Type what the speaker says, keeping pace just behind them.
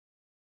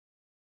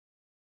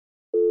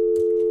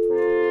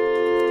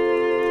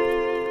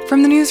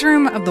From the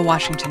newsroom of The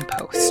Washington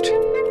Post.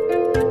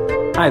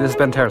 Hi, this is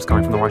Ben Terrace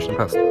calling from The Washington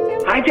Post.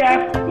 Hi,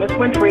 Jeff. Miss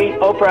Winfrey,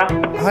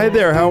 Oprah. Hi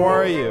there, how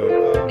are you?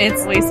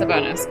 It's Lisa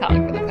Bonos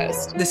calling for The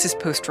Post. This is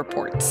Post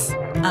Reports.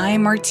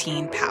 I'm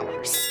Martine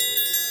Powers.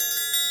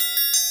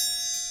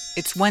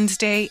 It's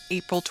Wednesday,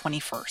 April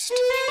 21st.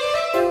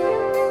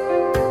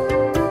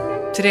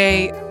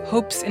 Today,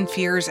 hopes and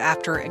fears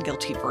after a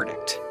guilty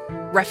verdict.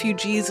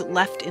 Refugees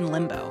left in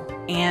limbo,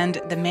 and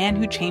the man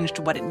who changed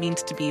what it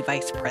means to be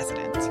vice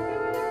president.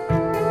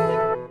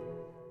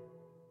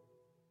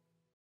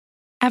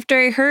 After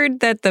I heard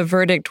that the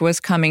verdict was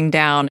coming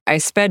down, I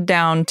sped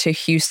down to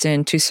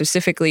Houston, to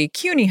specifically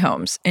CUNY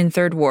Homes in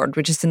 3rd Ward,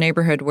 which is the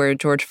neighborhood where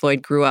George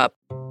Floyd grew up.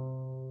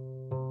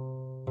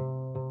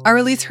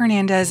 Arelis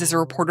Hernandez is a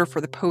reporter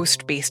for The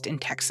Post based in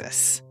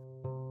Texas.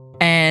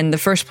 And the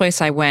first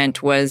place I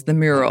went was the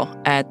mural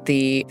at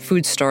the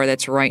food store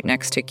that's right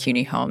next to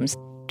CUNY Homes.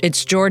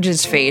 It's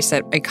George's face,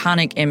 that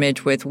iconic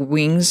image with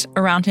wings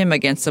around him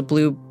against a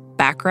blue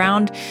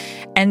background.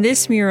 And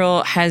this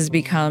mural has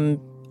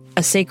become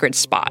a sacred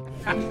spot.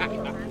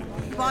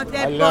 About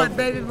that fun,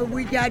 baby, but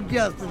we got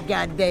justice,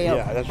 goddamn.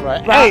 Yeah, that's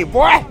right. Hey,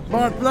 boy!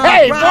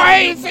 Hey,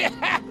 boy!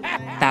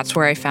 That's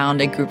where I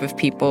found a group of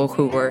people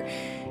who were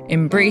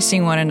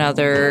embracing one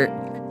another,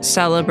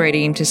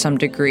 celebrating to some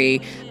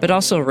degree, but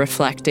also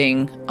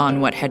reflecting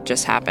on what had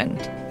just happened.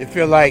 You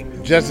feel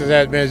like justice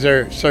has been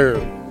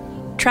served.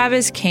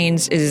 Travis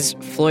Keynes is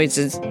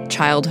Floyd's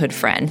childhood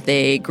friend.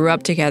 They grew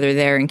up together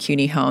there in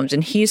CUNY Homes,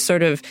 and he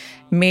sort of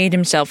made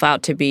himself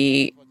out to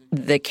be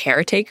the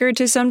caretaker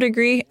to some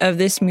degree of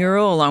this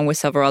mural, along with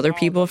several other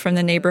people from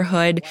the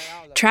neighborhood.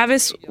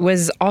 Travis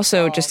was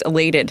also just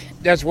elated.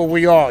 That's what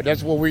we are.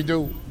 That's what we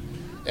do.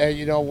 And,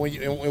 you know,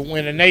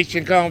 when a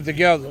nation comes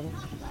together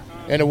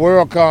and the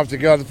world comes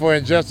together for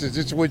injustice,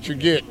 this is what you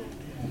get.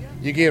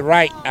 You get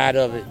right out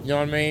of it. You know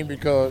what I mean?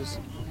 Because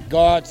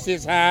God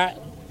sits high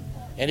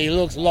and he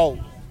looks low.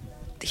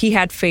 He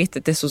had faith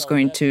that this was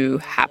going to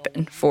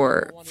happen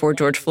for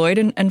George Floyd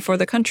and for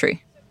the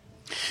country.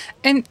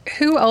 And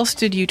who else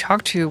did you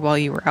talk to while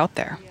you were out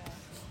there?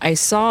 I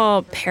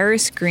saw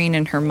Paris Green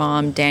and her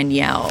mom,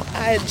 Danielle.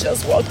 I had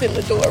just walked in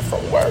the door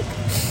from work.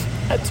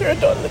 I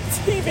turned on the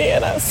TV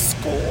and I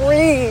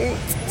screamed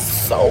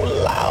so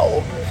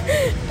loud.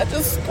 I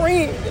just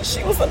screamed, and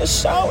she was in the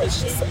shower.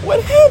 She said,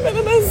 "What happened?"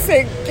 And I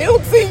said,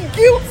 "Guilty,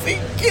 guilty,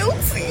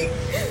 guilty."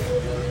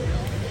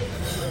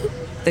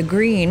 The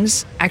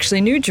Greens actually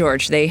knew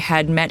George. They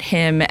had met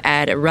him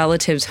at a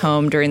relative's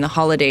home during the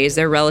holidays.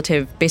 Their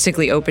relative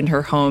basically opened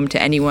her home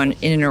to anyone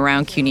in and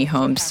around CUNY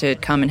Homes to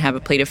come and have a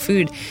plate of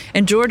food.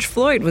 And George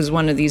Floyd was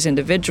one of these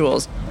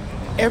individuals.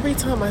 Every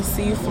time I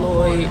see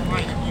Floyd,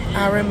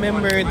 I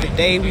remember the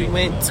day we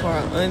went to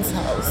our aunt's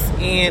house,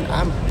 and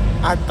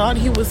I thought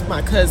he was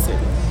my cousin,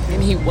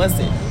 and he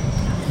wasn't.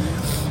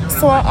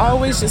 So I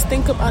always just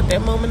think about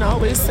that moment. I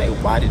always say,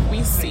 why did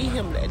we see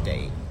him that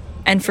day?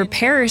 And for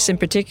Paris in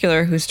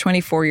particular, who's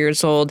 24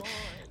 years old,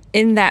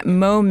 in that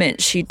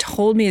moment, she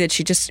told me that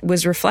she just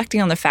was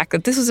reflecting on the fact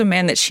that this was a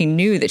man that she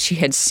knew, that she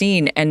had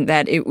seen, and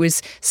that it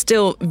was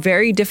still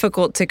very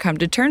difficult to come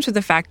to terms with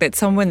the fact that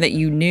someone that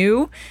you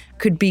knew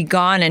could be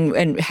gone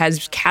and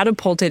has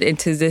catapulted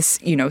into this,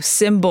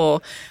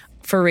 symbol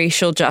for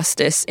racial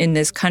justice in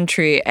this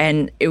country.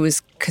 And it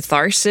was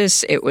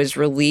catharsis, it was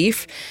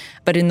relief.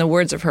 But in the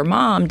words of her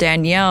mom,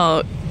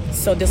 Danielle...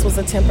 So this was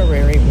a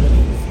temporary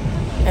relief.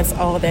 That's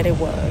all that it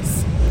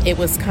was. It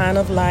was kind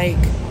of like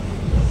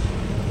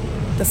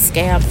the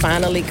scab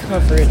finally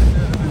covered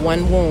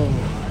one wound,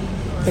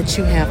 but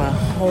you have a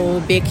whole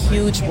big,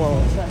 huge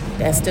wound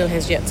that still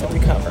has yet to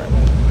recover.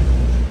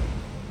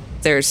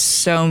 There's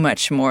so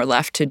much more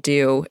left to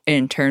do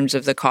in terms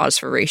of the cause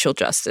for racial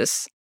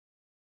justice.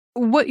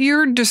 What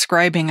you're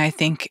describing, I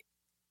think,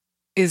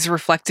 is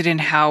reflected in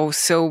how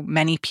so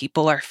many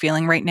people are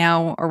feeling right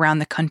now around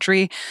the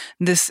country.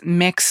 This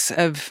mix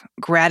of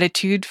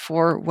gratitude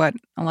for what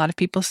a lot of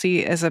people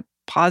see as a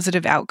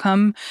positive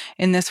outcome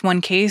in this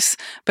one case,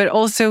 but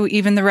also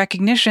even the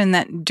recognition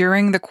that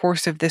during the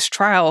course of this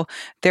trial,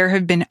 there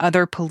have been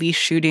other police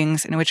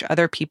shootings in which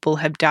other people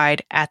have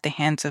died at the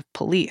hands of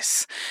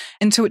police.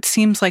 And so it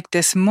seems like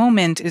this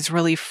moment is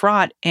really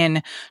fraught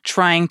in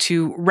trying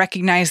to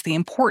recognize the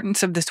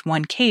importance of this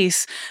one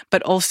case,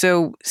 but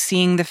also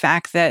seeing the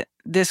fact that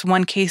this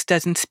one case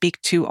doesn't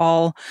speak to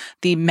all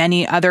the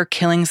many other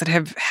killings that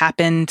have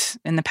happened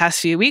in the past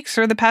few weeks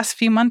or the past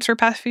few months or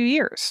past few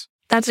years.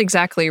 That's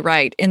exactly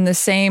right. In the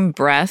same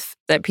breath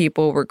that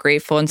people were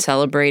grateful and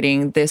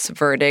celebrating this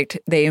verdict,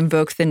 they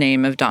invoked the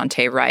name of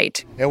Daunte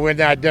Wright. And we're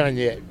not done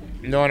yet.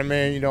 You know what I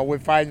mean? We're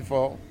fighting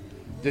for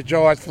the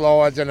George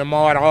Floyds and the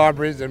Ahmaud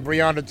Arbery's and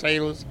Breonna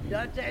Taylor's.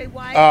 Daunte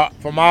White.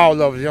 From all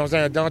of us, you know what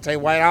I'm saying? Daunte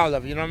White, all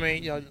of it, you know what I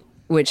mean?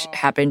 Which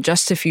happened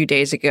just a few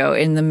days ago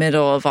in the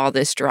middle of all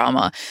this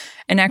drama.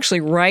 And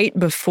actually right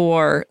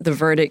before the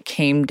verdict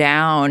came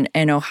down,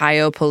 an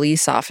Ohio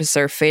police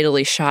officer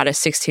fatally shot a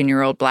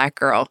 16-year-old black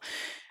girl.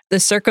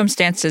 The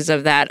circumstances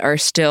of that are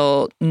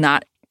still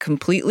not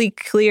completely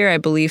clear. I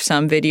believe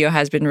some video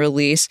has been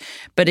released.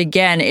 But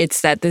again, it's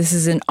that this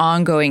is an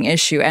ongoing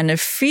issue and a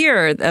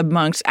fear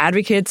amongst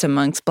advocates,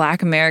 amongst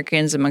Black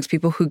Americans, amongst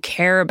people who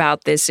care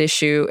about this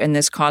issue and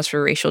this cause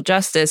for racial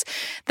justice,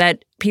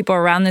 that people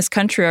around this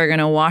country are going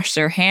to wash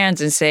their hands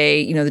and say,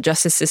 you know, the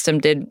justice system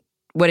did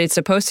what it's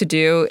supposed to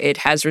do. It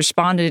has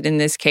responded in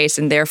this case,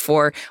 and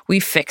therefore we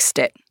fixed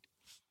it.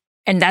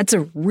 And that's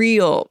a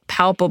real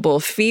palpable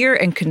fear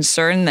and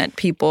concern that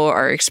people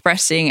are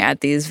expressing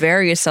at these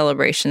various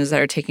celebrations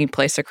that are taking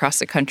place across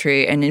the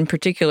country, and in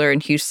particular in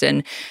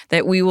Houston,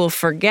 that we will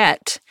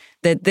forget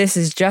that this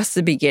is just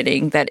the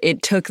beginning, that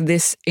it took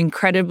this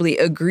incredibly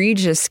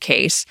egregious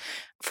case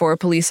for a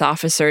police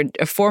officer,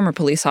 a former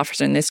police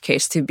officer in this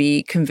case, to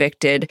be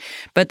convicted,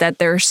 but that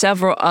there are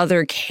several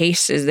other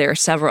cases, there are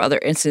several other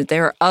incidents,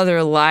 there are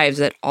other lives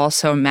that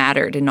also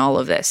mattered in all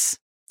of this.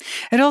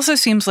 It also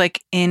seems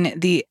like in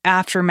the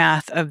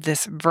aftermath of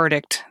this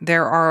verdict,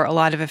 there are a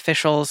lot of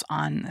officials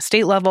on the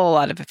state level, a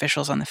lot of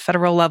officials on the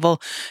federal level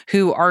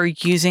who are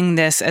using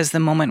this as the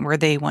moment where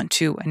they want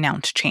to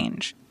announce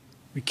change.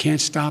 We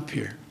can't stop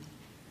here.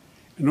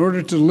 In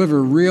order to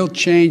deliver real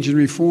change and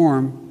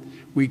reform,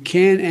 we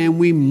can and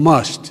we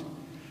must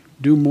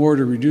do more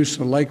to reduce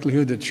the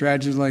likelihood that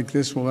tragedies like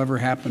this will ever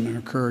happen and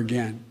occur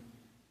again.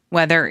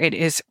 Whether it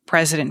is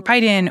President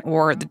Biden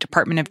or the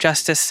Department of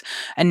Justice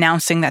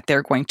announcing that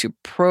they're going to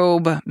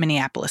probe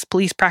Minneapolis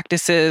police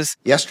practices.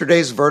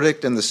 Yesterday's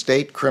verdict in the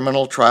state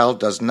criminal trial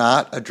does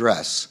not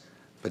address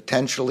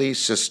potentially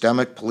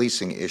systemic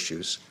policing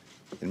issues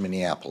in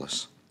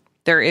Minneapolis.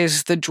 There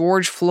is the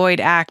George Floyd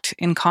Act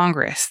in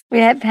Congress. We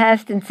have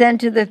passed and sent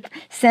to the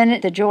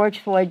Senate the George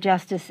Floyd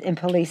Justice in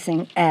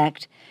Policing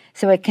Act,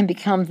 so it can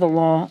become the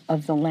law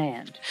of the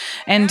land.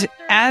 And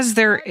as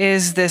there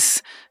is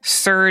this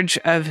surge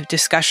of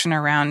discussion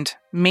around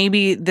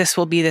maybe this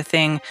will be the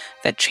thing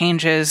that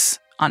changes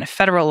on a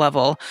federal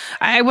level,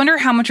 I wonder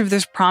how much of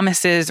those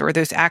promises or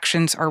those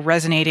actions are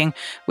resonating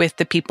with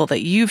the people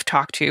that you've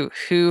talked to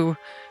who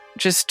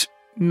just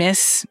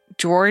miss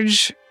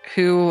George,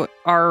 who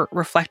are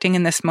reflecting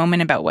in this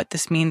moment about what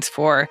this means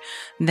for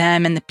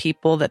them and the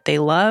people that they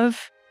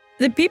love.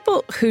 The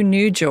people who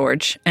knew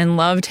George and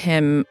loved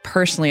him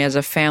personally as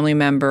a family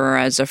member or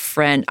as a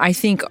friend, I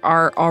think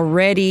are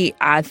already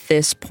at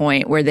this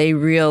point where they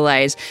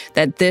realize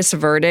that this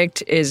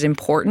verdict is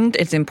important.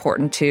 It's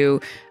important to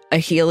a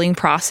healing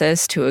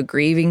process, to a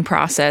grieving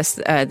process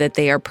that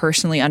they are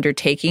personally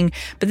undertaking.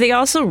 But they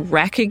also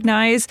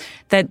recognize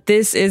that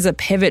this is a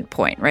pivot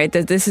point, right?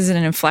 That this is an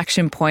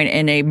inflection point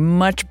in a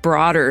much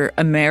broader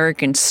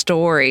American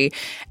story.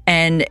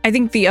 And I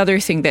think the other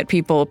thing that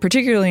people,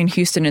 particularly in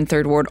Houston and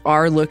Third Ward,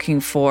 are looking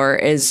for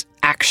is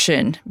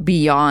action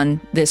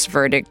beyond this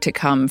verdict to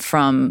come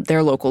from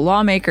their local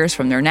lawmakers,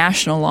 from their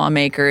national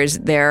lawmakers.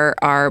 There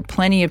are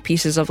plenty of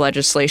pieces of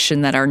legislation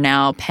that are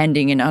now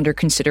pending and under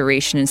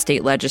consideration in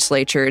state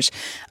legislatures,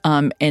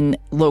 in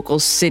local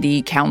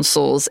city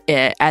councils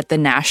at the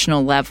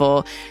national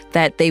level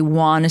that they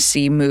want to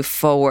see move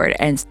forward,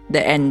 and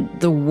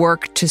the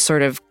work to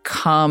sort of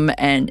come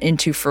and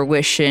into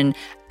fruition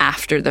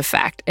after the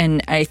fact.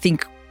 And I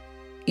think,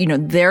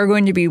 they're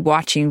going to be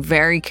watching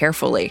very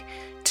carefully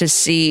to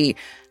see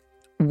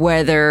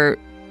whether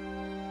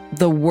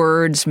the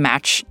words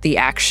match the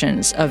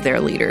actions of their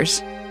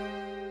leaders.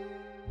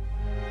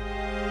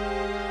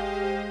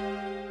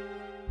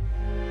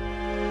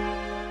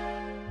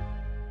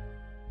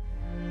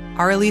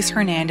 Arilise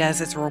Hernandez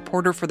is a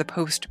reporter for The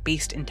Post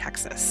based in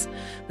Texas.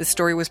 The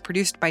story was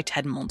produced by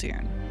Ted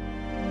Muldoon.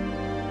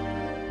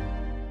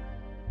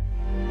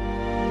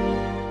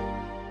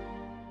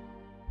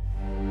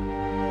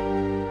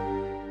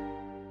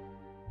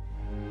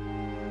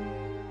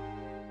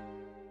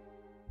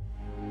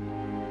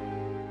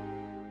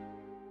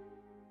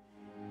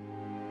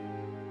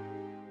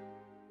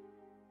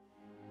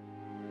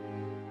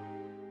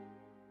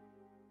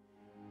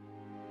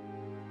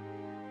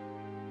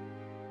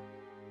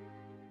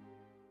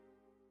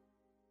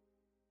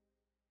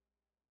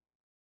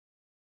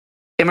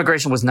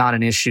 Immigration was not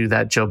an issue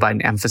that Joe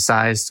Biden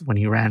emphasized when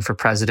he ran for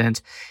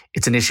president.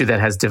 It's an issue that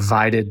has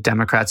divided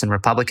Democrats and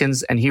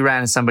Republicans, and he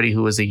ran as somebody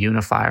who was a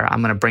unifier.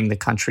 I'm going to bring the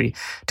country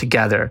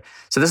together.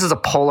 So this is a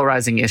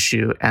polarizing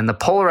issue, and the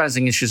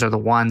polarizing issues are the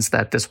ones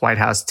that this White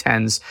House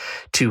tends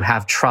to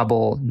have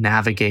trouble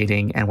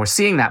navigating, and we're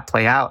seeing that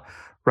play out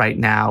right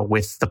now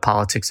with the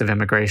politics of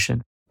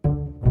immigration.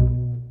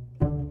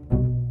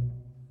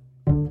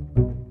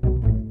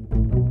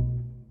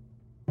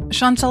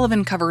 Sean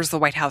Sullivan covers the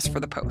White House for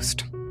The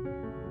Post.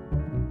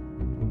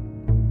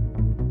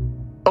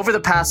 Over the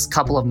past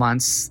couple of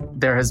months,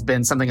 there has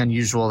been something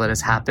unusual that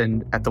has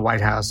happened at the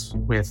White House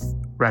with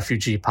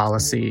refugee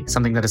policy,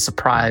 something that has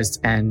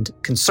surprised and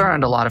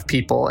concerned a lot of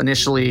people.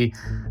 Initially,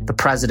 the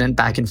president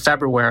back in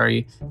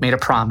February made a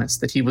promise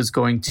that he was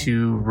going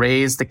to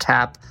raise the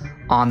cap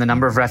on the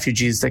number of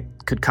refugees that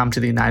could come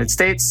to the United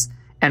States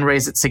and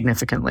raise it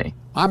significantly.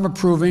 I'm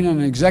approving an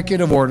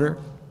executive order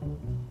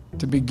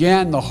to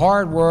begin the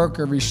hard work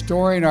of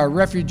restoring our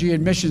refugee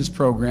admissions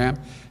program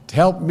to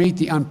help meet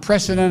the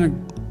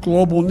unprecedented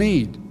global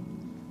need.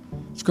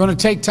 It's going to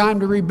take time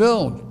to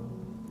rebuild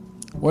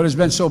what has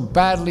been so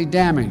badly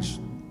damaged.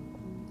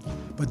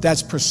 But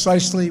that's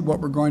precisely what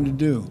we're going to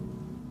do.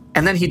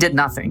 And then he did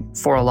nothing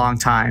for a long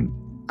time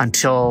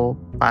until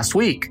last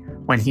week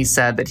when he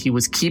said that he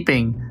was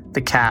keeping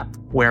the cap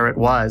where it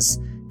was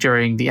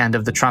during the end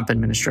of the Trump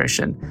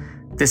administration.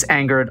 This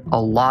angered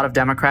a lot of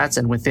Democrats,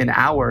 and within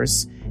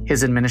hours,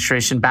 his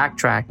administration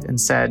backtracked and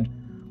said,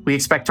 we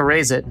expect to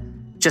raise it,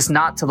 just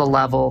not to the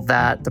level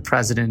that the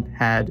president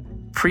had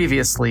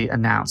previously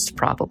announced,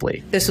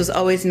 probably. This was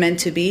always meant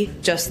to be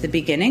just the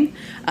beginning.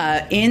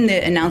 In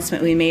the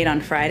announcement we made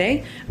on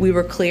Friday, we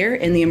were clear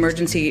in the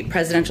emergency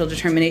presidential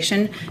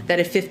determination that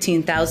if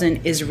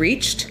 15,000 is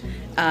reached,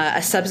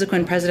 a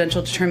subsequent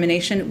presidential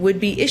determination would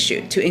be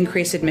issued to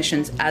increase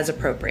admissions as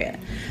appropriate.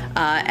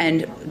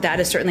 And that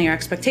is certainly our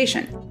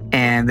expectation.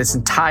 And this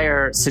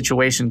entire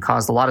situation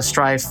caused a lot of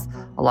strife,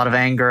 a lot of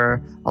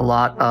anger, a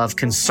lot of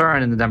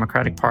concern in the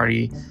Democratic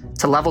Party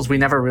to levels we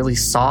never really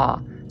saw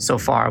so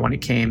far when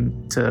it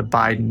came to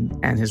Biden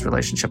and his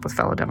relationship with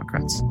fellow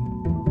Democrats.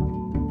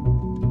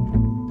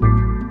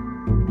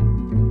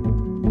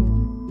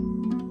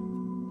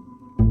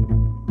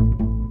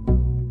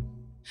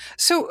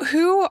 So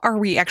who are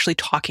we actually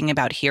talking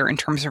about here in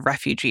terms of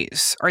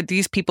refugees? Are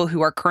these people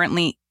who are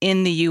currently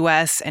in the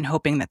U.S. and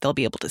hoping that they'll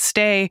be able to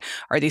stay?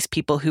 Are these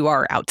people who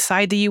are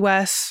outside the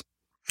U.S.?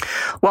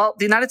 Well,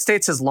 the United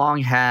States has long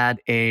had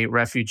a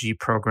refugee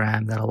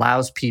program that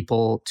allows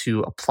people to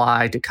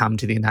apply to come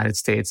to the United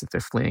States if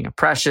they're fleeing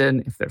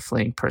oppression, if they're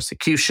fleeing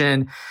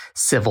persecution,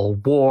 civil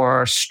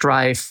war,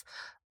 strife,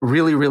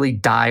 really, really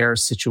dire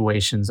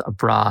situations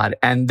abroad.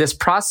 And this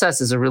process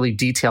is a really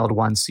detailed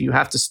one. So you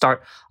have to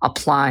start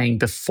applying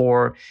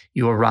before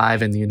you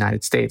arrive in the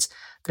United States.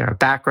 There are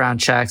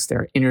background checks, there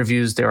are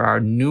interviews, there are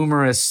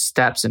numerous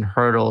steps and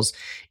hurdles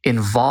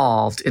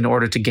involved in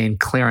order to gain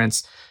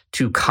clearance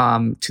to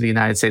come to the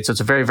United States. So it's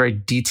a very, very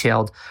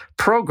detailed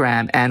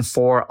program. And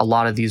for a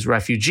lot of these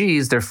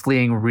refugees, they're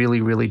fleeing really,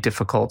 really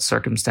difficult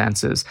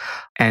circumstances.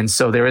 And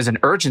so there is an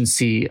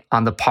urgency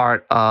on the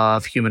part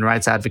of human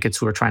rights advocates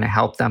who are trying to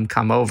help them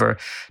come over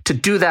to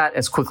do that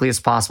as quickly as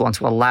possible and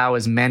to allow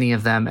as many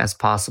of them as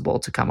possible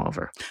to come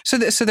over. So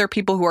there are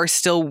people who are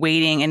still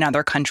waiting in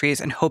other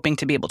countries and hoping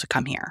to be able to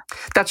come here.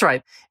 That's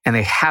right. And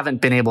they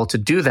haven't been able to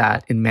do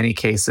that in many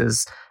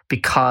cases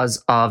because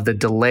of the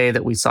delay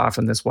that we saw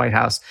from this White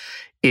House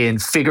in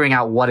figuring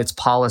out what its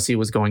policy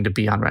was going to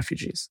be on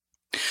refugees.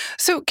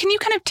 So can you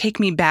kind of take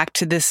me back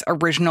to this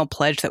original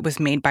pledge that was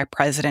made by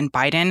President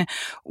Biden?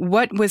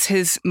 What was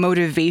his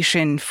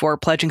motivation for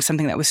pledging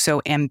something that was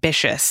so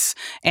ambitious?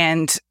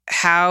 And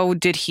how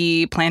did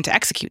he plan to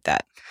execute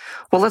that?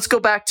 Well, let's go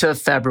back to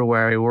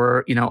February.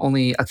 We're,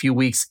 only a few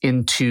weeks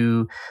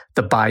into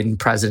the Biden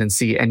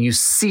presidency. And you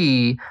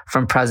see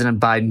from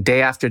President Biden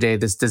day after day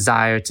this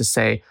desire to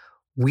say,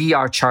 we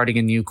are charting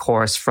a new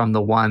course from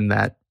the one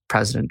that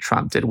President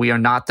Trump did. We are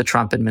not the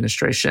Trump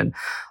administration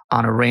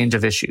on a range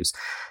of issues.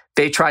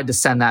 They tried to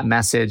send that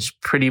message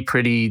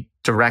pretty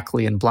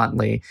directly and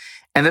bluntly.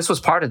 And this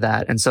was part of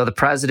that. And so the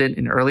president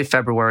in early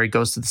February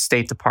goes to the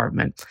State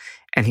Department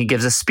and he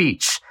gives a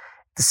speech.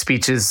 The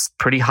speech is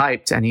pretty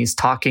hyped and he's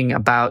talking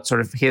about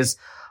sort of his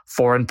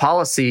foreign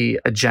policy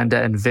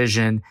agenda and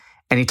vision.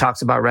 And he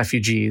talks about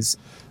refugees.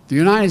 The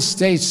United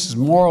States'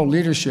 moral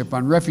leadership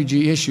on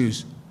refugee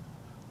issues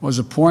was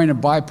a point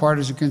of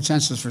bipartisan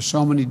consensus for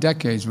so many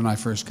decades when I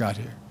first got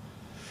here.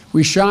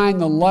 We shine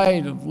the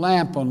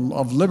lamp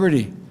of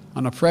liberty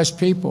on oppressed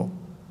people.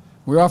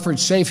 We offered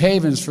safe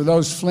havens for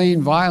those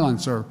fleeing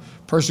violence or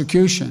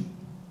persecution.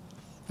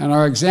 And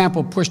our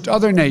example pushed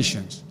other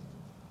nations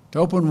to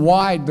open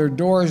wide their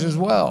doors as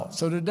well.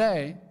 So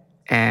today...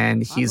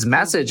 And his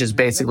message is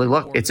basically,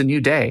 look, it's a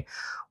new day.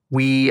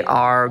 We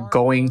are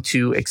going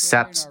to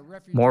accept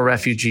more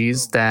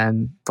refugees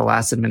than the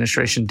last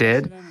administration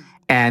did.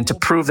 And to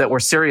prove that we're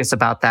serious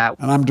about that.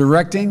 And I'm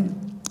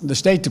directing the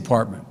State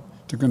Department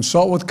to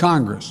consult with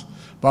Congress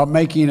about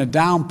making a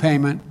down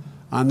payment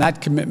on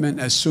that commitment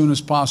as soon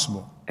as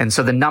possible. And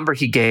so the number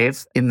he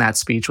gave in that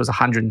speech was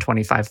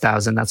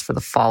 $125,000. That's for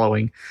the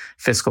following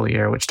fiscal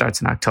year, which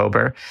starts in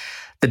October.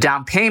 The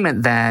down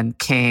payment then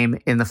came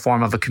in the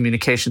form of a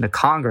communication to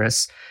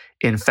Congress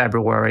in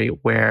February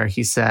where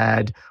he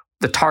said,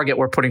 the target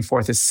we're putting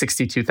forth is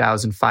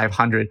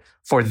 $62,500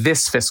 for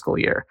this fiscal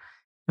year.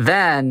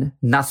 Then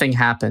nothing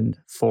happened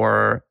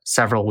for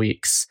several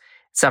weeks.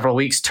 Several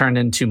weeks turned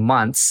into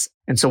months.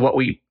 And so what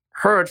we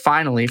heard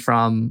finally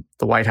from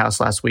the White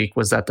House last week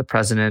was that the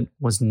president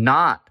was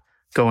not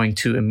going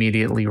to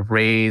immediately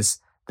raise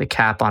the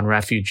cap on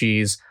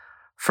refugees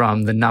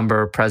from the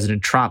number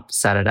President Trump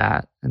set it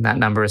at. And that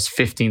number is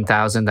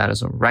 15,000. That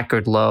is a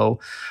record low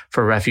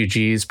for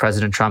refugees.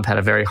 President Trump had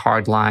a very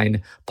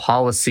hardline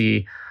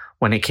policy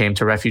when it came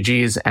to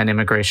refugees and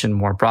immigration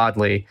more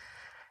broadly.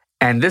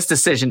 And this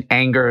decision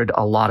angered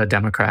a lot of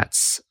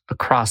Democrats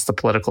across the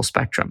political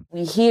spectrum.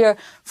 We hear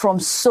from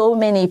so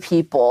many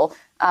people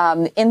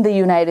in the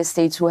United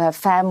States who have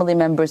family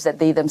members that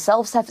they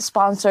themselves have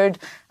sponsored,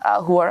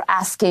 who are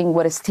asking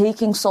what is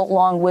taking so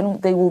long, when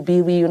they will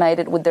be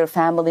reunited with their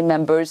family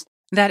members.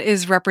 That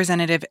is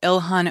Representative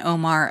Ilhan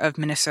Omar of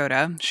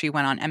Minnesota. She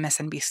went on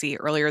MSNBC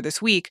earlier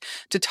this week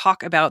to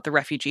talk about the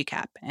refugee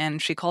cap, and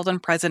she called on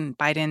President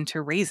Biden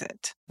to raise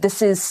it.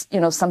 This is,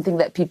 something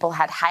that people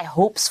had high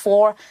hopes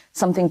for,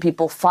 something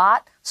people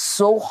fought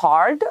so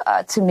hard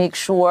to make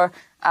sure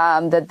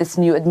that this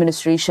new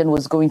administration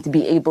was going to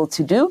be able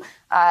to do.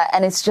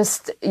 And it's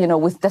just,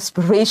 with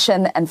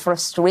desperation and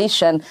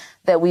frustration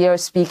that we are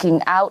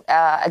speaking out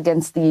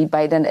against the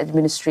Biden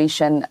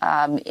administration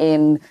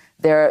in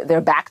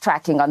their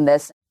backtracking on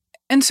this.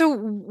 And so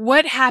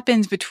what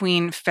happened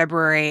between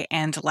February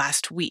and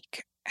last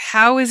week?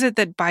 How is it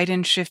that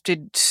Biden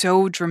shifted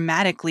so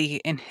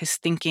dramatically in his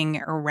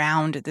thinking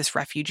around this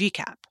refugee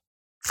cap?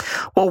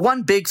 Well,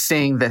 one big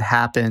thing that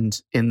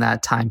happened in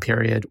that time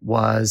period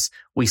was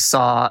we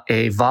saw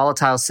a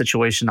volatile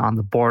situation on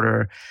the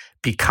border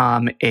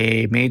become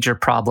a major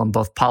problem,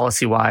 both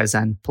policy-wise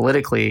and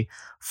politically,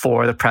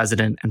 for the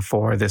president and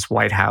for this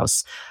White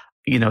House.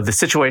 The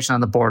situation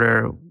on the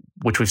border,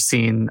 which we've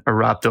seen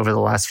erupt over the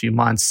last few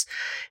months,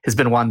 has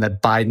been one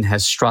that Biden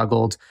has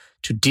struggled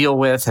to deal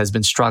with, has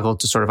been struggled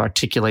to sort of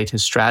articulate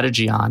his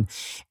strategy on.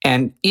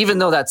 And even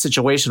though that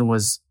situation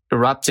was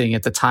erupting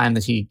at the time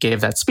that he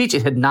gave that speech,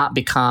 it had not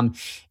become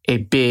a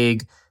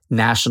big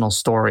national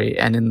story.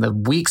 And in the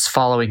weeks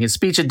following his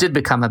speech, it did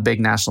become a big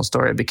national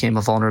story. It became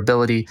a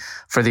vulnerability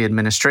for the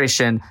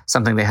administration,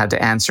 something they had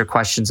to answer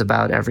questions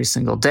about every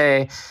single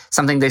day,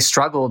 something they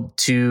struggled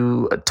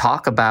to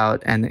talk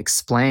about and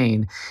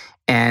explain.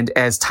 And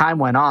as time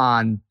went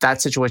on,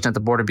 that situation at the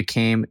border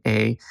became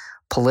a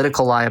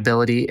political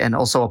liability and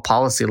also a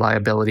policy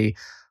liability.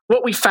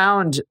 What we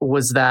found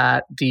was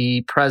that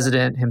the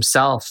president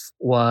himself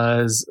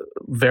was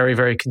very,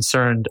 very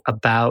concerned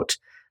about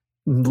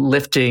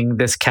lifting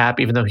this cap,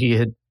 even though he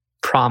had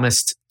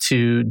promised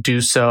to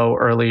do so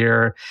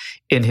earlier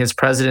in his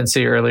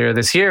presidency earlier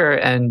this year.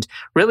 And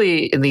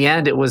really, in the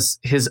end, it was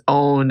his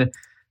own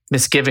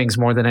misgivings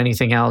more than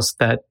anything else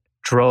that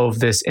drove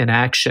this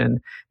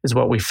inaction, is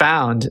what we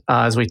found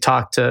as we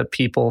talked to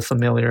people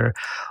familiar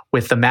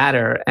with the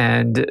matter.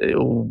 And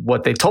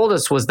what they told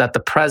us was that the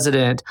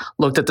president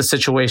looked at the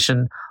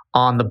situation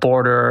on the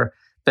border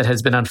that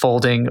has been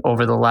unfolding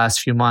over the last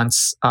few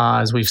months,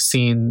 as we've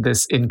seen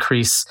this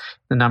increase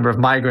in the number of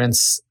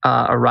migrants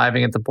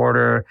arriving at the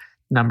border,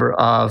 number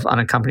of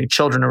unaccompanied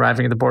children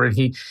arriving at the border.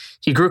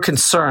 He grew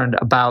concerned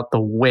about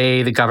the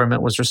way the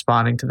government was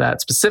responding to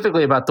that,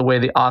 specifically about the way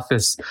the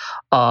Office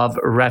of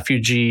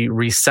Refugee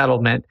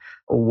Resettlement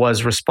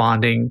was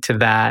responding to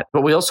that.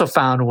 What we also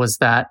found was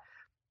that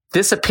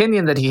this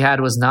opinion that he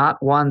had was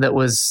not one that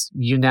was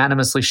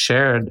unanimously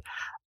shared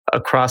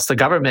across the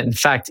government. In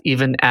fact,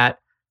 even at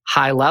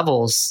high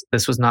levels,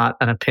 this was not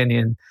an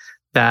opinion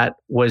that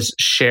was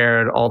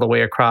shared all the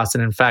way across.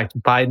 And in fact,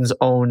 Biden's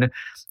own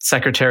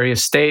Secretary of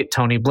State,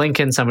 Tony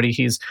Blinken, somebody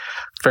he's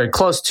very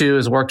close to,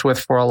 has worked with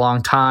for a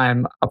long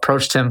time,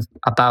 approached him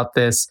about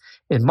this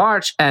in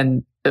March.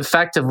 And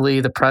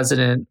effectively, the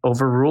president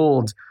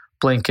overruled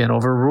Blinken,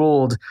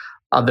 overruled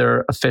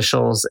other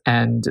officials,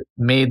 and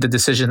made the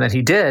decision that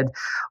he did,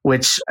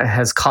 which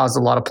has caused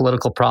a lot of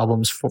political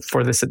problems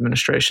for this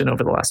administration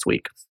over the last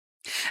week.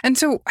 And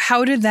so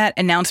how did that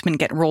announcement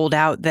get rolled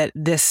out that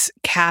this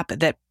cap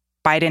that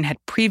Biden had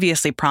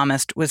previously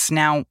promised was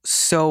now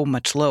so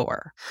much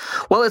lower?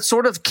 Well, it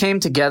sort of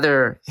came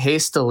together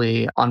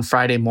hastily. On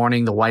Friday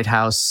morning, the White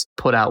House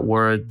put out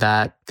word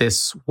that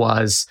this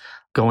was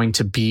going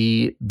to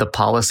be the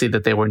policy,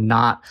 that they were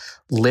not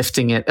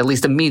lifting it, at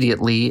least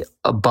immediately,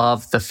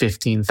 above the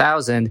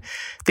 15,000.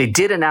 They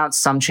did announce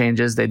some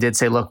changes. They did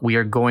say, look, we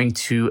are going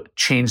to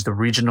change the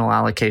regional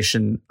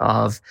allocation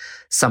of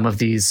some of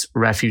these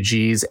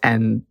refugees,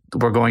 and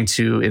we're going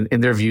to,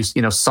 in their views,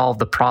 solve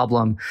the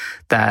problem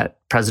that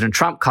President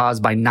Trump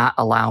caused by not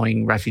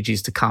allowing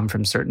refugees to come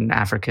from certain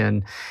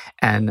African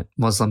and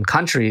Muslim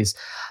countries.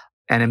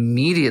 And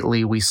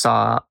immediately we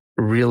saw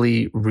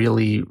really,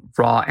 really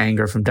raw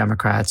anger from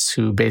Democrats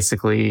who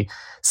basically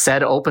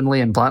said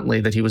openly and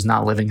bluntly that he was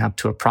not living up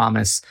to a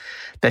promise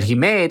that he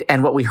made.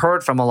 And what we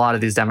heard from a lot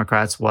of these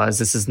Democrats was,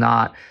 this is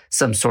not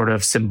some sort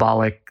of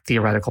symbolic,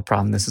 theoretical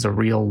problem. This is a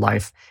real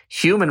life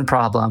human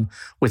problem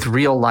with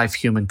real life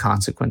human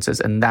consequences.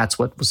 And that's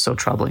what was so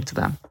troubling to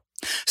them.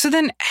 So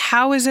then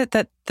how is it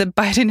that the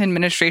Biden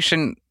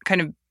administration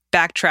kind of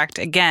backtracked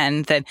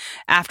again, that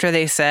after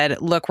they said,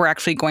 look, we're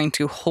actually going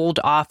to hold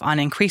off on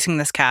increasing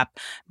this cap,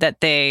 that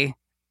they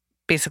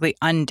basically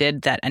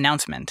undid that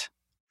announcement?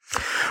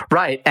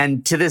 Right.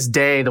 And to this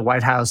day, the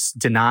White House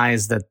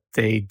denies that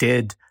they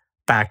did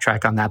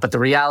backtrack on that. But the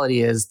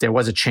reality is there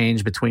was a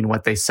change between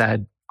what they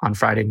said on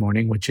Friday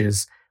morning, which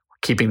is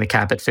keeping the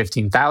cap at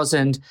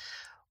 15,000.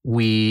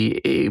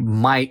 We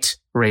might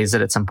raise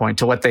it at some point,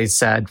 to what they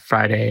said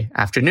Friday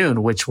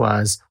afternoon, which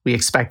was, we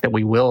expect that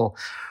we will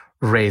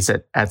raise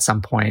it at some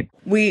point.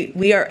 We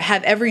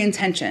have every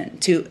intention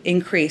to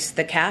increase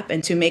the cap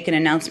and to make an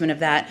announcement of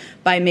that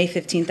by May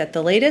 15th at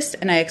the latest,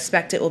 and I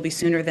expect it will be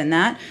sooner than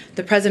that.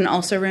 The president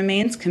also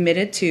remains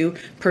committed to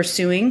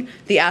pursuing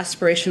the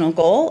aspirational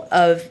goal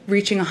of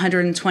reaching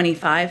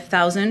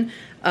 125,000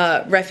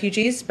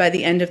 refugees by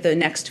the end of the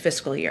next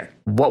fiscal year.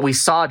 What we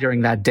saw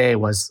during that day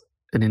was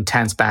an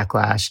intense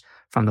backlash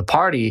from the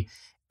party,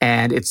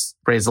 and it's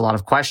raised a lot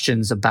of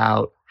questions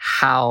about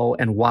how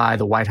and why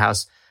the White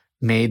House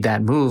made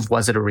that move.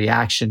 Was it a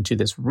reaction to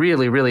this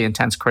really, really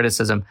intense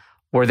criticism?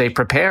 Were they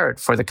prepared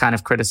for the kind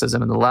of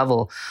criticism and the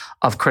level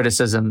of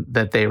criticism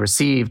that they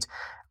received?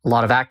 A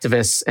lot of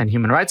activists and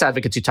human rights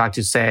advocates you talk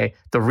to say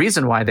the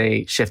reason why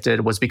they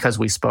shifted was because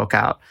we spoke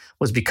out,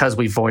 was because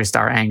we voiced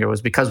our anger,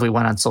 was because we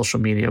went on social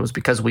media, was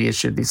because we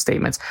issued these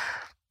statements.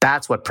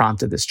 That's what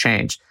prompted this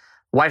change.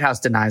 White House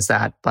denies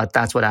that, but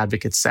that's what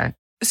advocates say.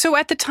 So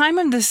at the time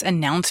of this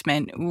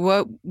announcement,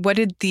 what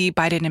did the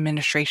Biden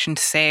administration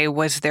say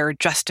was their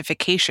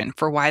justification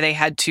for why they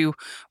had to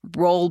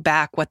roll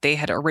back what they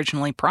had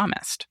originally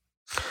promised?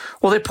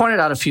 Well, they pointed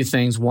out a few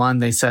things. One,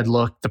 they said,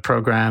 look, the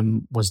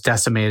program was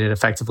decimated,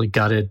 effectively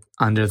gutted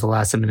under the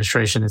last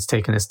administration. It's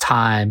taken its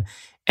time.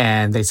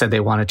 And they said they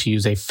wanted to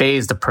use a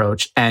phased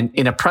approach. And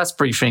in a press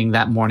briefing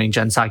that morning,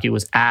 Jen Psaki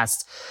was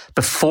asked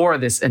before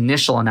this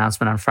initial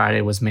announcement on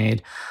Friday was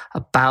made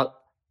about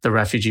the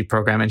refugee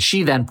program. And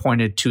she then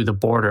pointed to the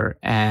border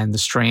and the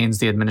strains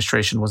the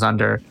administration was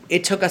under.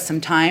 It took us some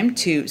time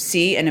to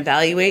see and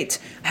evaluate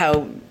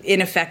how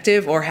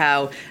ineffective or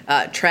how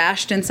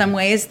trashed in some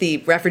ways the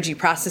refugee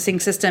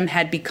processing system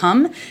had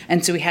become.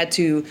 And so we had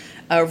to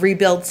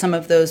rebuild some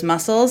of those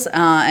muscles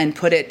and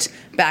put it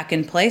back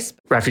in place.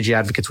 Refugee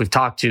advocates we've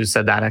talked to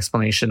said that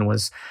explanation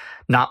was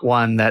not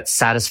one that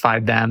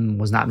satisfied them,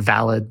 was not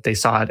valid. They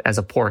saw it as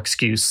a poor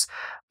excuse,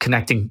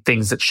 connecting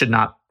things that should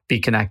not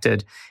be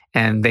connected.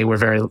 And they were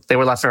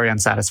left very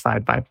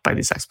unsatisfied by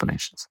these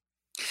explanations.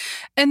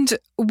 And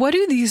what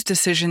do these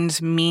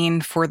decisions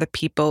mean for the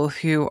people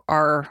who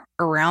are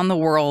around the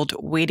world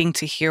waiting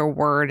to hear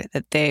word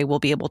that they will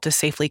be able to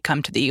safely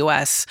come to the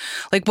U.S.?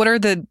 Like, what are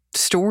the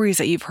stories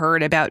that you've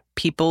heard about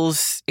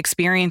people's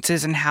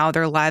experiences and how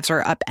their lives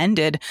are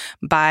upended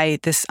by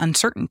this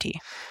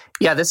uncertainty?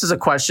 Yeah, this is a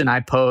question I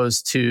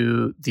pose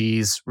to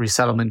these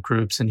resettlement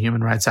groups and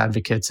human rights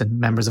advocates and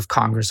members of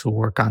Congress who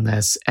work on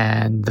this.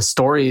 And the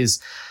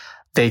stories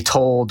they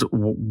told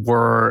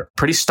were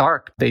pretty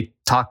stark. They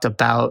talked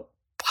about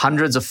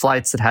hundreds of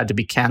flights that had to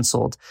be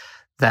canceled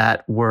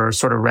that were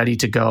sort of ready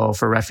to go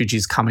for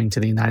refugees coming to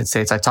the United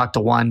States. I talked to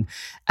one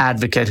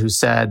advocate who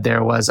said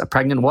there was a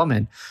pregnant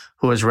woman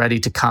who was ready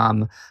to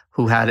come,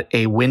 who had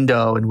a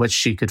window in which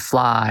she could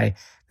fly.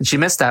 And she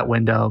missed that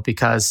window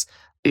because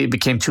it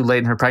became too late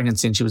in her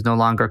pregnancy and she was no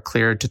longer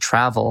cleared to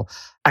travel.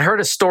 I heard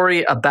a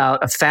story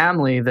about a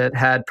family that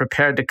had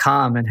prepared to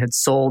come and had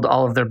sold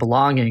all of their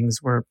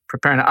belongings, were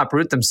preparing to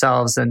uproot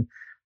themselves and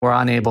were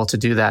unable to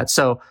do that.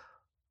 So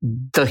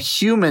the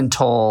human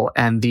toll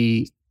and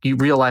the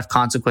real life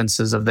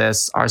consequences of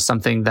this are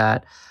something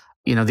that,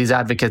 these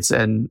advocates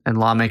and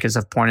lawmakers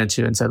have pointed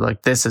to and said,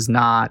 look, this is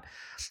not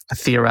a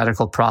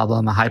theoretical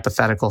problem, a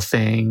hypothetical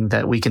thing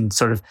that we can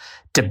sort of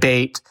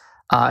debate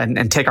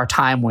and take our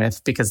time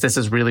with, because this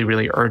is really,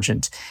 really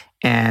urgent.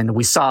 And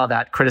we saw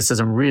that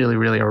criticism really,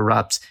 really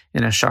erupt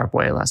in a sharp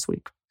way last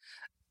week.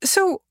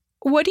 So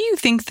what do you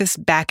think this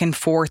back and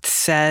forth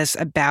says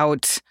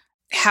about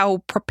how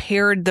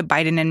prepared the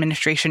Biden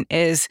administration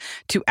is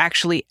to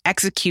actually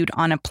execute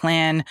on a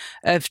plan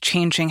of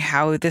changing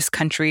how this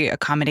country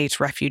accommodates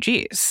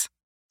refugees?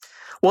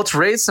 Well, it's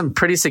raised some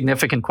pretty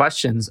significant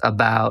questions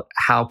about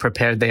how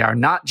prepared they are,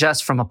 not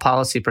just from a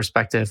policy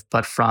perspective,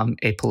 but from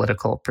a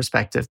political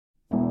perspective.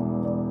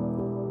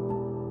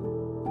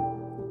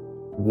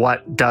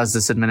 What does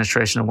this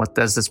administration and what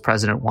does this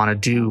president want to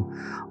do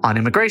on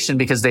immigration?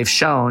 Because they've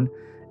shown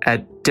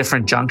at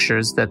different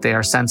junctures that they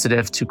are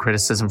sensitive to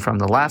criticism from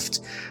the left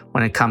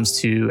when it comes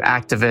to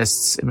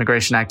activists,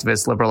 immigration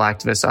activists, liberal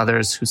activists,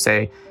 others who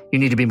say you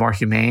need to be more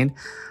humane.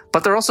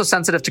 But they're also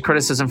sensitive to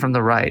criticism from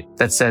the right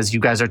that says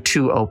you guys are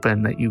too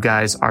open, that you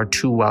guys are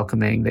too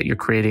welcoming, that you're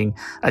creating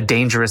a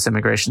dangerous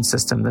immigration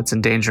system that's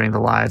endangering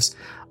the lives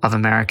of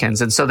Americans.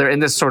 And so they're in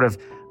this sort of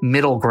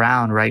middle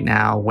ground right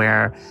now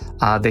where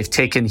they've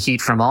taken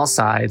heat from all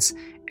sides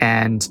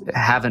and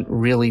haven't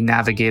really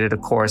navigated a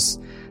course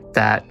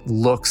that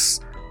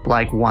looks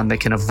like one that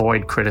can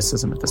avoid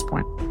criticism at this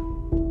point.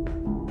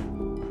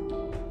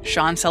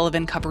 Sean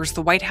Sullivan covers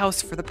the White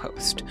House for The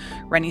Post.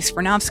 Rennie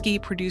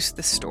Svirnovsky produced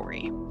the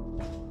story.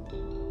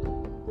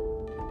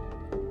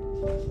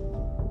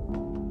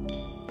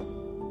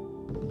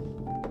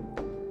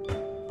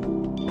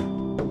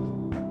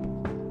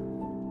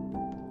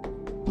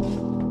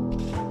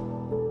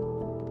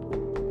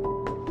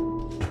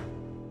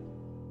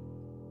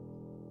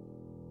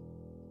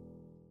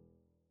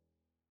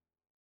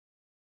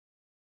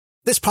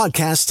 This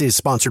podcast is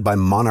sponsored by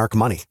Monarch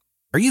Money.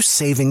 Are you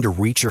saving to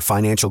reach your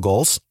financial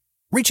goals?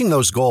 Reaching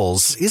those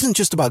goals isn't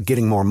just about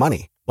getting more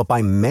money, but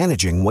by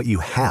managing what you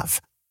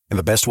have. And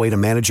the best way to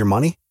manage your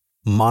money?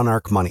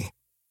 Monarch Money.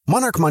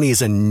 Monarch Money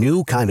is a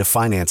new kind of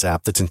finance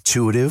app that's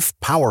intuitive,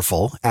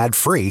 powerful,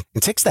 ad-free,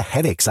 and takes the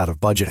headaches out of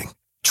budgeting.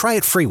 Try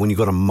it free when you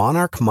go to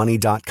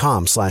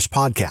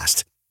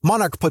monarchmoney.com/podcast.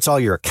 Monarch puts all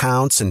your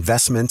accounts,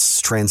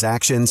 investments,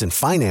 transactions, and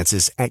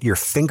finances at your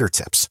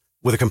fingertips.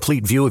 With a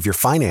complete view of your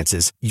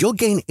finances, you'll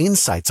gain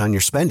insights on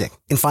your spending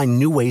and find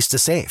new ways to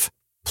save.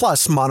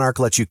 Plus, Monarch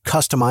lets you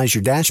customize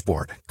your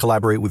dashboard,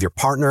 collaborate with your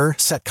partner,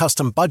 set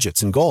custom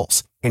budgets and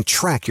goals, and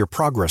track your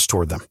progress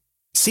toward them.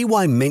 See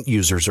why Mint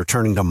users are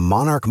turning to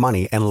Monarch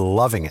Money and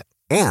loving it,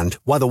 and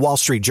why the Wall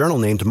Street Journal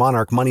named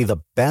Monarch Money the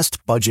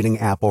best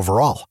budgeting app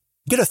overall.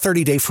 Get a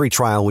 30-day free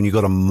trial when you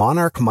go to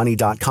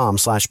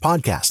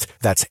monarchmoney.com/podcast.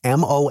 That's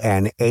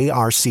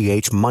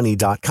MONARCH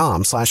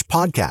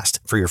money.com/podcast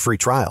for your free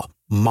trial.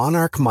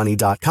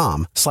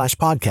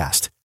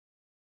 monarchmoney.com/podcast.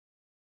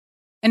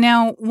 And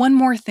now, one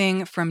more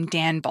thing from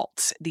Dan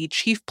Baltz, the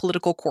chief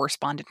political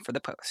correspondent for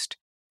The Post.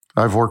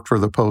 I've worked for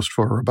The Post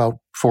for about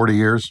 40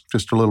 years,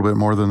 just a little bit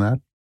more than that.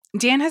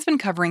 Dan has been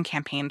covering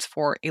campaigns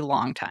for a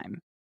long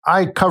time.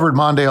 I covered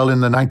Mondale in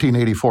the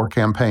 1984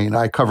 campaign.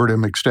 I covered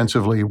him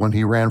extensively when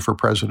he ran for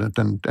president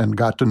and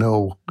got to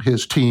know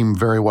his team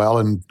very well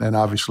and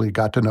obviously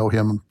got to know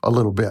him a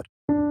little bit.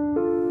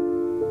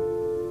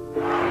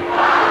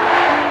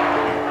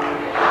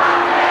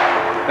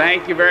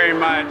 Thank you very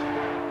much.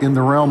 In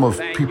the realm of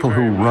people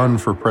who run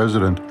for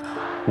president,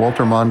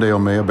 Walter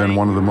Mondale may have been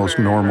one of the most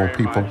normal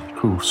people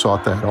who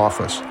sought that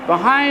office.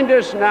 Behind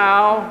us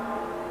now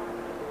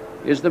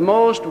is the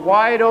most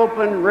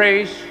wide-open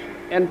race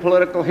in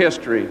political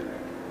history.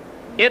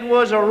 It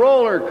was a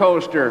roller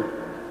coaster,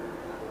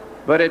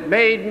 but it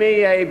made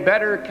me a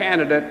better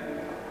candidate,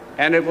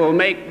 and it will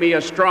make me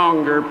a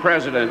stronger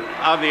president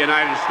of the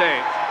United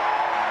States.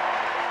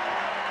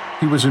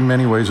 He was in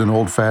many ways an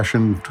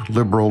old-fashioned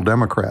liberal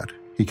Democrat.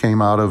 He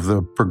came out of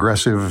the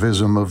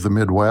progressivism of the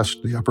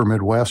Midwest, the upper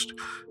Midwest.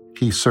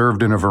 He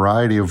served in a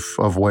variety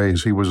of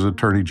ways. He was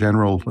Attorney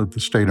General of the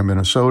state of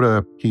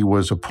Minnesota. He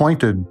was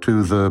appointed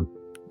to the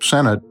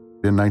Senate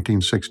in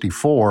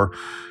 1964.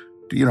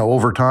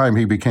 Over time,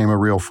 he became a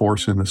real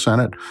force in the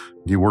Senate.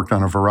 He worked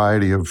on a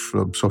variety of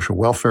social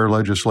welfare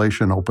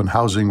legislation. Open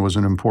housing was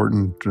an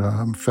important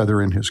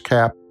feather in his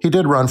cap. He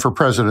did run for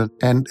president,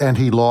 and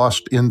he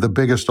lost in the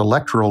biggest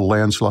electoral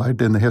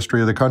landslide in the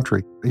history of the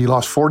country. He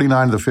lost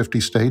 49 of the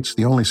 50 states.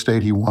 The only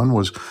state he won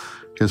was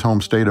his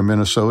home state of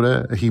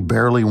Minnesota. He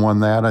barely won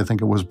that. I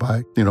think it was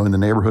by, in the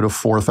neighborhood of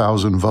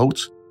 4,000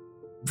 votes.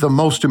 The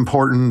most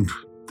important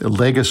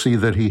legacy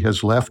that he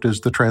has left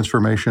is the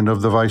transformation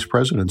of the vice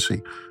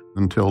presidency.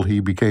 Until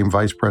he became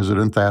vice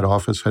president, that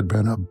office had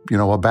been a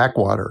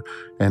backwater,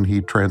 and he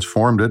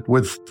transformed it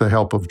with the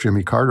help of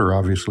Jimmy Carter,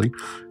 obviously,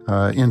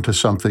 into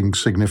something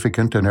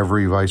significant, and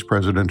every vice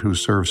president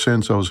who's served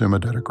since owes him a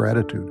debt of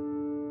gratitude.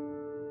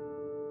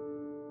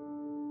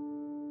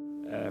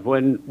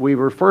 When we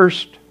were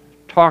first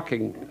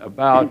talking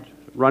about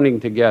running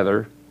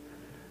together,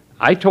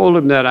 I told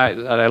him that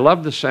I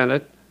loved the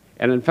Senate,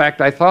 and in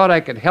fact, I thought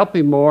I could help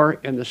him more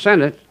in the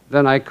Senate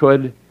than I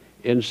could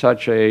in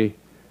such a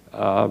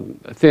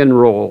thin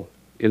role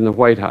in the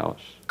White House.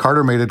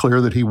 Carter made it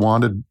clear that he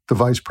wanted the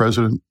vice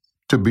president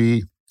to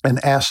be an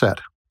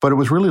asset, but it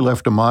was really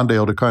left to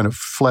Mondale to kind of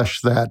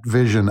flesh that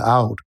vision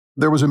out.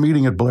 There was a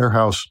meeting at Blair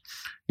House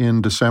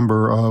in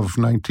December of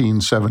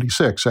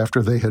 1976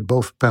 after they had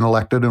both been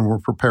elected and were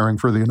preparing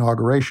for the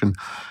inauguration.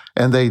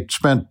 And they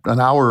spent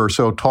an hour or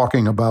so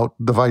talking about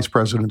the vice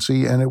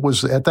presidency. And it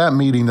was at that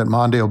meeting that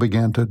Mondale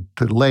began to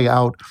lay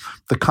out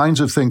the kinds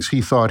of things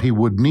he thought he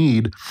would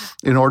need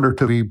in order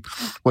to be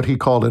what he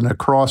called an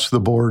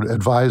across-the-board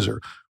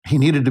advisor. He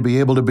needed to be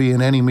able to be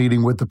in any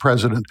meeting with the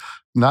president,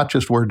 not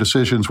just where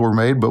decisions were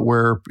made, but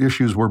where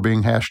issues were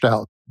being hashed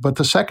out. But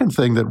the second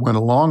thing that went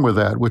along with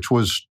that, which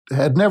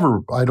had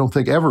never, I don't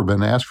think, ever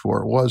been asked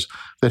for, was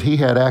that he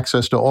had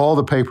access to all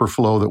the paper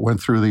flow that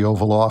went through the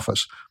Oval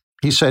Office.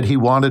 He said he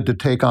wanted to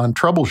take on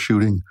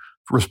troubleshooting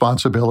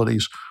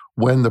responsibilities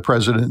when the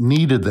president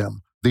needed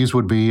them. These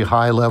would be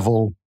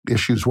high-level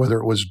issues, whether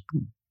it was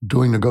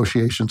doing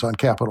negotiations on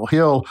Capitol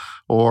Hill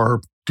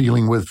or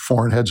dealing with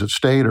foreign heads of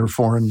state or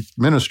foreign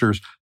ministers.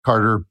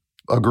 Carter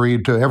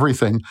agreed to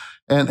everything.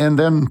 And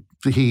then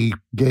he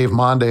gave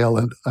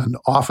Mondale an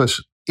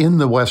office in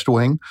the West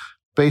Wing.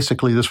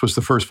 Basically, this was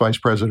the first vice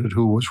president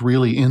who was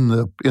really in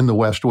the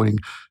West Wing.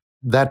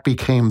 That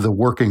became the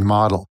working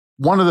model.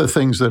 One of the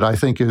things that I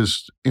think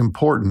is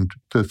important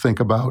to think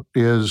about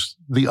is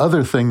the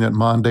other thing that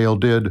Mondale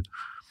did,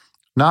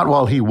 not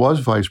while he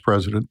was vice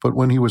president, but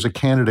when he was a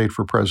candidate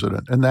for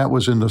president, and that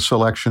was in the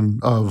selection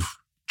of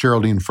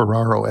Geraldine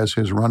Ferraro as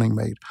his running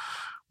mate.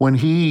 When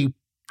he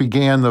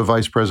began the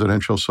vice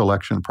presidential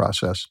selection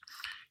process,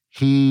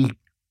 he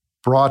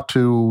brought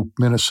to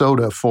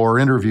Minnesota for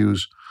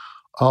interviews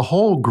a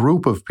whole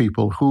group of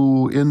people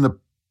who in the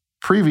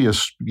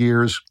previous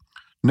years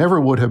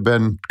never would have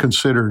been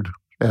considered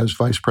as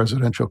vice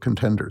presidential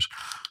contenders.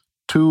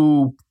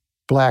 2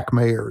 black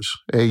mayors,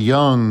 a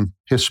young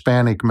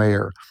Hispanic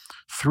mayor,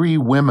 3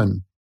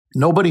 women.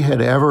 Nobody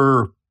had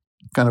ever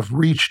kind of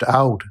reached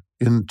out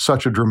in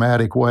such a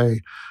dramatic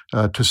way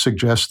to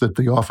suggest that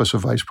the office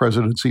of vice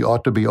presidency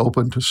ought to be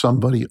open to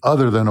somebody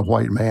other than a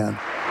white man.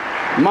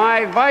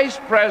 My vice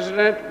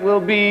president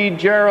will be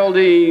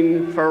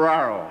Geraldine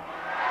Ferraro.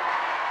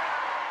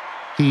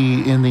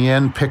 He, in the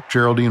end, picked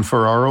Geraldine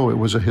Ferraro. It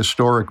was a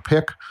historic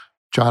pick.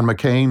 John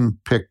McCain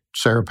picked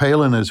Sarah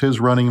Palin as his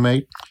running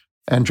mate,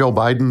 and Joe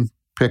Biden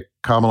picked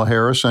Kamala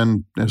Harris,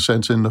 and in a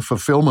sense, in the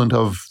fulfillment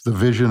of the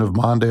vision of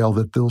Mondale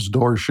that those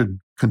doors should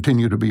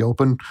continue to be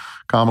open,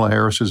 Kamala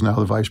Harris is now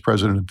the vice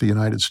president of the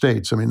United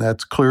States. I mean,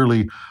 that's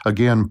clearly,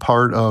 again,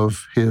 part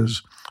of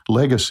his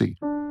legacy.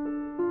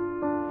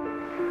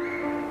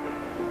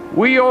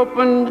 We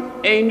open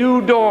a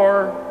new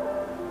door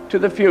to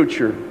the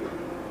future.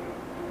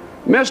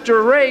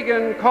 Mr.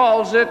 Reagan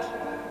calls it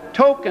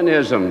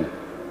tokenism.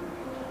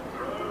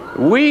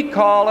 We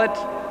call it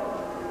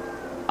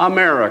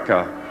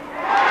America.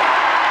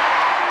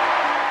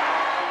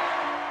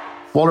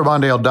 Walter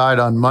Mondale died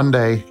on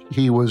Monday.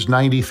 He was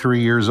 93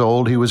 years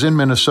old. He was in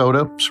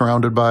Minnesota,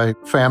 surrounded by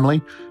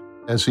family.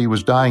 As he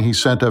was dying, he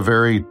sent a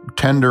very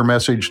tender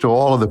message to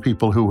all of the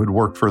people who had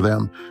worked for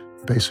them,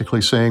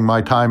 basically saying,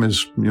 my time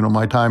is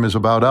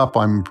about up.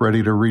 I'm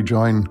ready to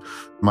rejoin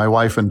my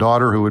wife and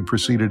daughter who had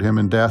preceded him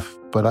in death.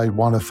 But I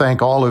want to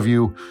thank all of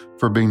you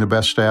for being the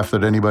best staff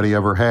that anybody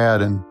ever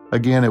had. And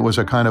again, it was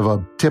a kind of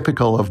a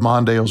typical of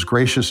Mondale's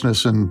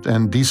graciousness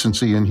and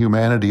decency and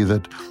humanity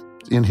that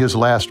in his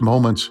last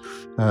moments,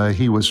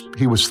 he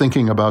was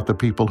thinking about the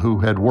people who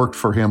had worked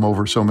for him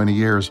over so many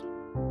years.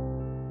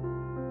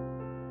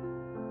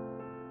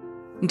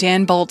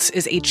 Dan Baltz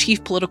is a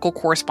chief political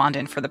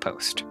correspondent for The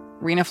Post.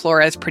 Rena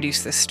Flores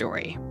produced this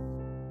story.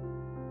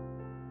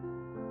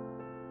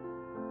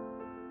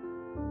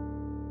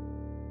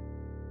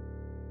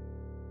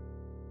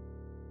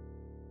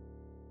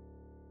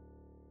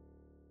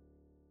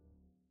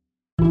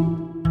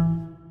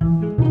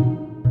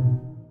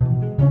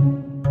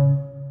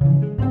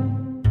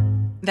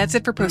 That's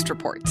it for Post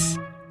Reports.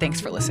 Thanks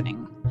for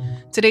listening.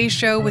 Today's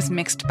show was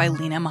mixed by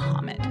Lena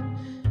Muhammad.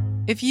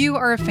 If you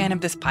are a fan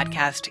of this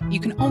podcast, you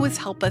can always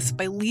help us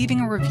by leaving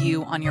a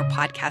review on your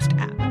podcast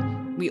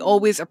app. We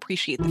always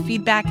appreciate the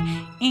feedback,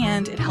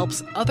 and it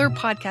helps other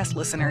podcast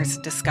listeners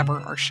discover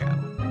our show.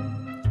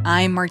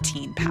 I'm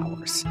Martine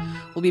Powers.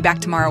 We'll be back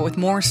tomorrow with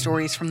more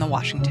stories from the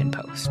Washington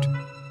Post.